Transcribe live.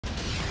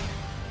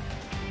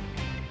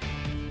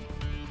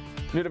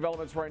New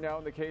developments right now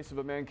in the case of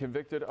a man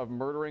convicted of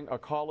murdering a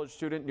college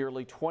student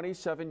nearly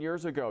 27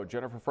 years ago.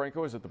 Jennifer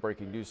Franco is at the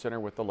Breaking News Center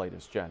with the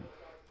latest. Jen.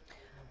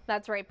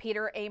 That's right,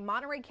 Peter. A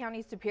Monterey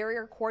County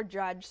Superior Court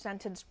judge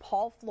sentenced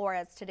Paul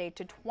Flores today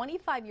to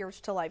 25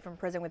 years to life in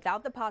prison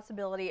without the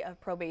possibility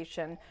of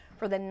probation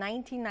for the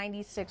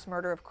 1996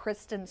 murder of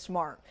Kristin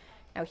Smart.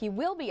 Now, he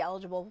will be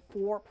eligible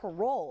for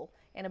parole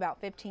in about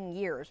 15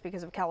 years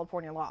because of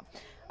California law.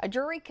 A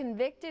jury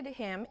convicted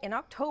him in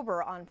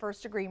October on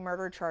first-degree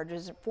murder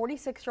charges.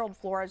 46-year-old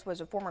Flores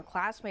was a former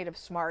classmate of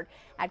Smart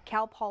at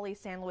Cal Poly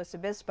San Luis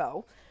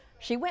Obispo.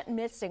 She went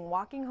missing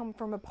walking home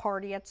from a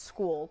party at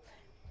school.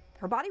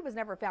 Her body was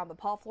never found, but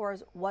Paul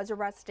Flores was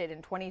arrested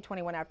in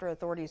 2021 after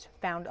authorities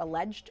found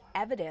alleged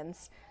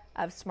evidence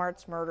of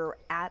Smart's murder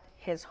at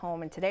his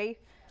home. And today,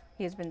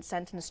 he has been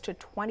sentenced to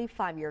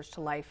 25 years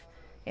to life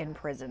in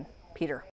prison. Peter.